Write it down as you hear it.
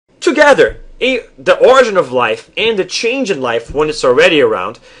together, the origin of life and the change in life when it's already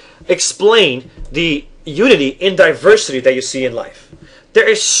around explain the unity and diversity that you see in life. There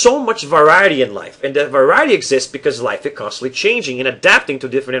is so much variety in life, and that variety exists because life is constantly changing and adapting to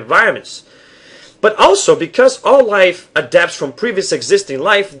different environments. But also, because all life adapts from previous existing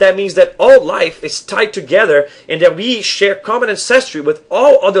life, that means that all life is tied together and that we share common ancestry with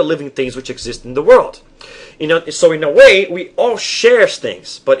all other living things which exist in the world. So in a way, we all share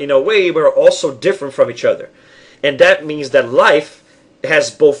things, but in a way, we're also different from each other. And that means that life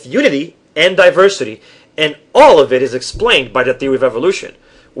has both unity and diversity, and all of it is explained by the theory of evolution.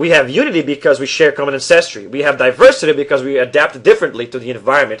 We have unity because we share common ancestry. We have diversity because we adapt differently to the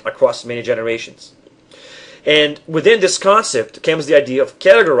environment across many generations. And within this concept comes the idea of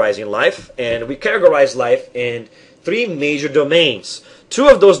categorizing life, and we categorize life in three major domains. Two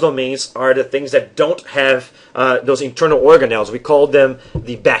of those domains are the things that don't have those internal organelles. We call them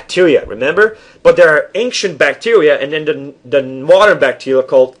the bacteria, remember? But there are ancient bacteria and then the modern bacteria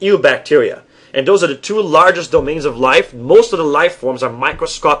called eubacteria. And those are the two largest domains of life. Most of the life forms are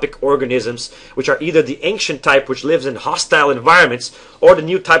microscopic organisms, which are either the ancient type, which lives in hostile environments, or the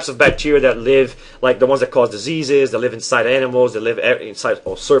new types of bacteria that live, like the ones that cause diseases, that live inside animals, that live inside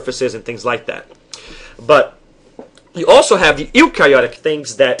all surfaces and things like that. But you also have the eukaryotic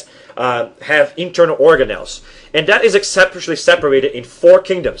things that have internal organelles. And that is exceptionally separated in four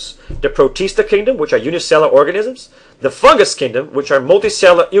kingdoms. The protista kingdom, which are unicellular organisms. The fungus kingdom, which are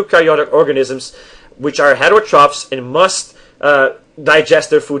multicellular eukaryotic organisms, which are heterotrophs and must digest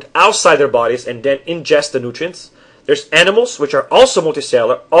their food outside their bodies and then ingest the nutrients. There's animals, which are also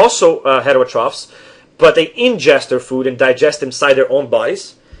multicellular, also heterotrophs, but they ingest their food and digest inside their own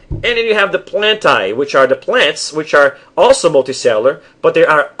bodies. And then you have the plantae, which are the plants, which are also multicellular, but they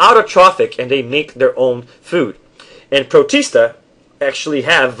are autotrophic and they make their own food. And protista actually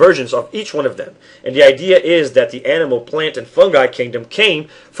have versions of each one of them. And the idea is that the animal, plant, and fungi kingdom came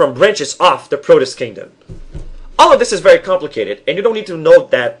from branches off the protist kingdom. All of this is very complicated, and you don't need to know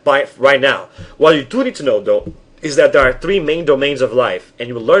that right now. What you do need to know, though, is that there are three main domains of life, and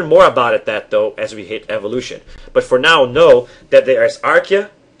you will learn more about it though as we hit evolution. But for now, know that there is archaea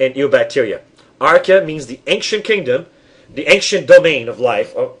and eubacteria. Archaea means the ancient kingdom, the ancient domain of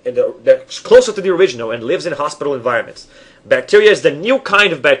life, that's closer to the original and lives in hospital environments. Bacteria is the new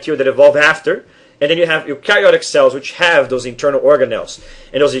kind of bacteria that evolved after, and then you have eukaryotic cells which have those internal organelles.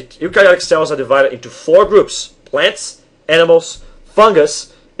 And those eukaryotic cells are divided into four groups: plants, animals,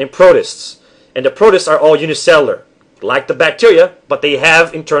 fungus, and protists. And the protists are all unicellular, like the bacteria, but they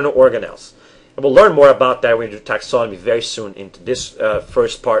have internal organelles. And we'll learn more about that when we do taxonomy very soon into this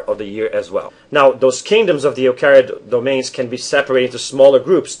first part of the year as well. Now, those kingdoms of the eukaryotic domains can be separated into smaller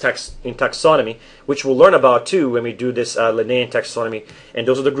groups in taxonomy, which we'll learn about too when we do this Linnaean taxonomy. And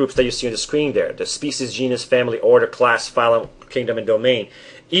those are the groups that you see on the screen there: the species, genus, family, order, class, phylum, kingdom, and domain.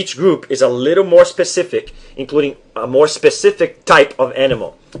 Each group is a little more specific, including a more specific type of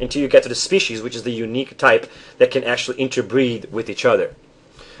animal, until you get to the species, which is the unique type that can actually interbreed with each other.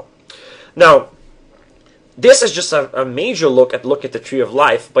 Now, this is just a major look at the tree of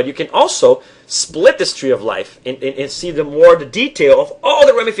life, but you can also split this tree of life and see the detail of all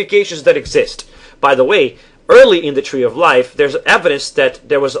the ramifications that exist. By the way, early in the tree of life, there's evidence that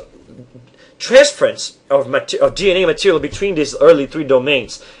there was transference of DNA material between these early three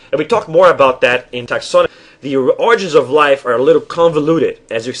domains. And we talk more about that in taxonomy. The origins of life are a little convoluted,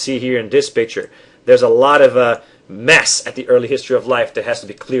 as you see here in this picture. There's a lot of mess at the early history of life that has to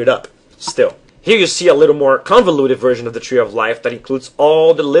be cleared up still. Here you see a little more convoluted version of the tree of life that includes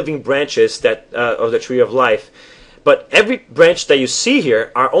all the living branches of the tree of life. But every branch that you see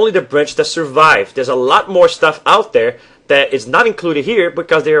here are only the branches that survived. There's a lot more stuff out there that is not included here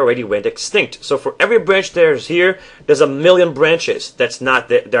because they already went extinct. So for every branch there's here, there's a million branches that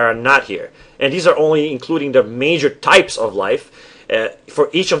are not here. And these are only including the major types of life. For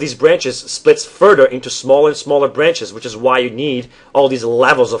each of these branches splits further into smaller and smaller branches, which is why you need all these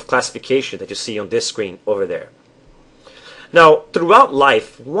levels of classification that you see on this screen over there. Now, throughout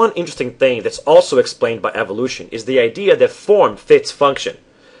life, one interesting thing that's also explained by evolution is the idea that form fits function.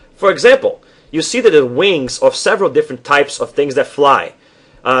 For example, you see that the wings of several different types of things that fly,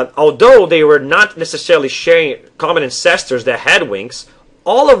 although they were not necessarily sharing common ancestors that had wings,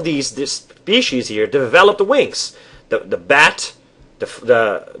 all of these species here developed wings. The bat,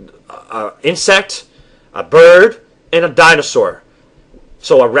 the insect, a bird, and a dinosaur,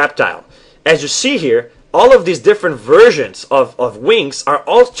 so a reptile. As you see here, all of these different versions of wings are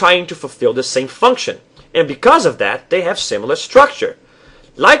all trying to fulfill the same function, and because of that, they have similar structure.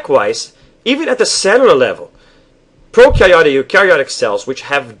 Likewise, even at the cellular level, Prokaryotic, eukaryotic cells, which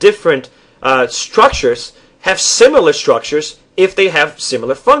have different structures, have similar structures if they have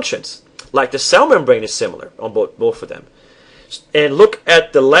similar functions. Like the cell membrane is similar on both of them. And look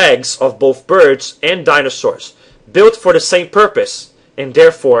at the legs of both birds and dinosaurs, built for the same purpose and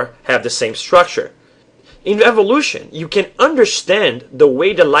therefore have the same structure. In evolution, you can understand the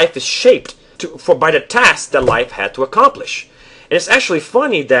way the life is shaped by the task that life had to accomplish. And it's actually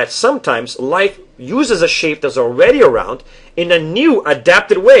funny that sometimes life uses a shape that's already around in a new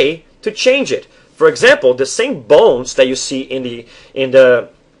adapted way to change it. For example, the same bones that you see in the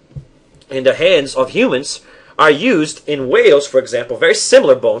hands of humans are used in whales, for example, very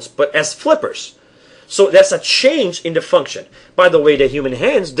similar bones, but as flippers. So that's a change in the function. By the way, the human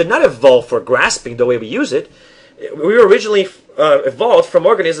hands did not evolve for grasping the way we use it. We were originally evolved from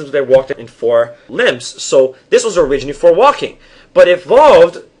organisms that walked in four limbs. So this was originally for walking, but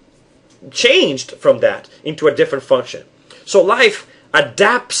changed from that into a different function. So life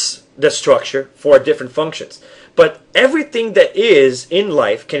adapts the structure for different functions. But everything that is in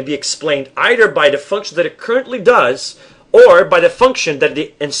life can be explained either by the function that it currently does or by the function that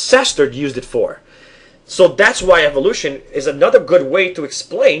the ancestor used it for. So that's why evolution is another good way to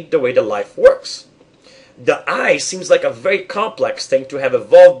explain the way the life works. The eye seems like a very complex thing to have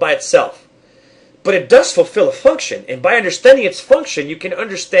evolved by itself. But it does fulfill a function, and by understanding its function, you can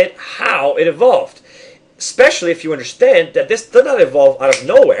understand how it evolved. Especially if you understand that this did not evolve out of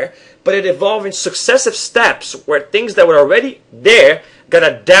nowhere, but it evolved in successive steps where things that were already there got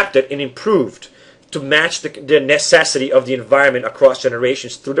adapted and improved to match the necessity of the environment across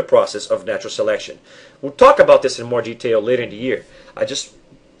generations through the process of natural selection. We'll talk about this in more detail later in the year. I just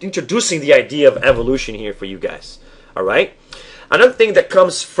introducing the idea of evolution here for you guys. All right? Another thing that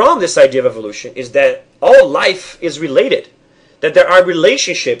comes from this idea of evolution is that all life is related. That there are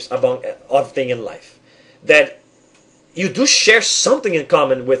relationships among everything in life. That you do share something in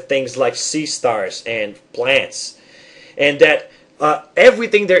common with things like sea stars and plants. And that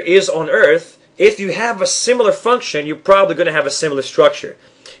everything there is on Earth, if you have a similar function, you're probably going to have a similar structure.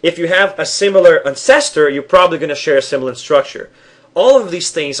 If you have a similar ancestor, you're probably going to share a similar structure. All of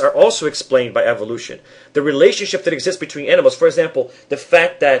these things are also explained by evolution. The relationship that exists between animals, for example, the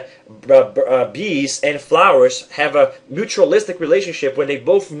fact that bees and flowers have a mutualistic relationship when they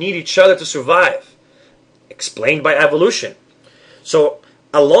both need each other to survive. Explained by evolution. So,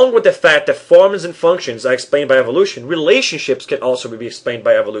 along with the fact that forms and functions are explained by evolution, relationships can also be explained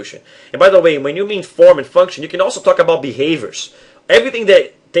by evolution. And by the way, when you mean form and function, you can also talk about behaviors. Everything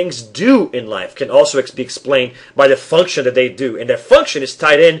that things do in life can also be explained by the function that they do. And their function is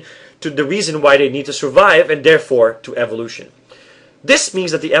tied in to the reason why they need to survive and therefore to evolution. This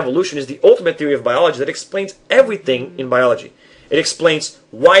means that the evolution is the ultimate theory of biology that explains everything in biology. It explains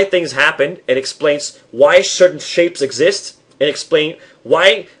why things happen. It explains why certain shapes exist. It explains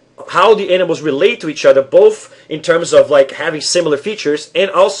how the animals relate to each other, both in terms of like having similar features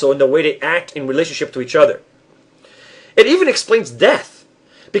and also in the way they act in relationship to each other. It even explains death.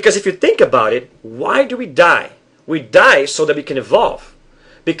 Because if you think about it, why do we die? We die so that we can evolve.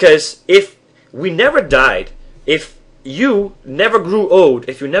 Because if we never died, if you never grew old,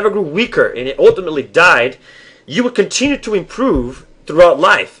 if you never grew weaker and it ultimately died, you would continue to improve throughout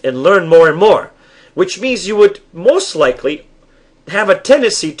life and learn more and more. Which means you would most likely have a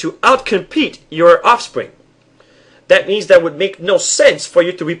tendency to outcompete your offspring. That means that would make no sense for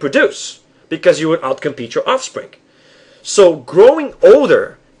you to reproduce because you would outcompete your offspring. So growing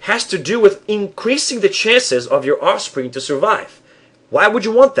older has to do with increasing the chances of your offspring to survive. Why would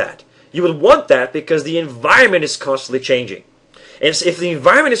you want that? You would want that because the environment is constantly changing. And if the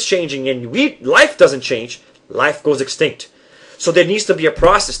environment is changing and life doesn't change, life goes extinct. So there needs to be a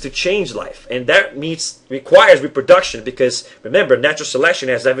process to change life. And that requires reproduction because, remember, natural selection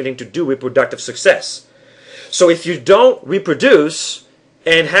has everything to do with reproductive success. So if you don't reproduce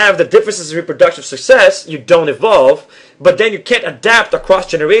and have the differences in reproductive success, you don't evolve, but then you can't adapt across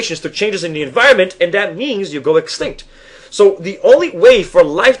generations to changes in the environment, and that means you go extinct. So the only way for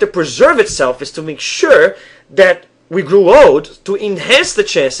life to preserve itself is to make sure that we grew old to enhance the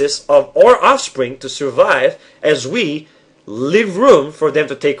chances of our offspring to survive as we leave room for them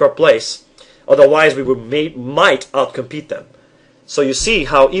to take our place. Otherwise, we might outcompete them. So you see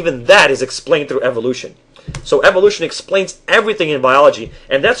how even that is explained through evolution. So evolution explains everything in biology,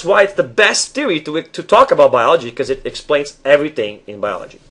 and that's why it's the best theory to talk about biology, because it explains everything in biology.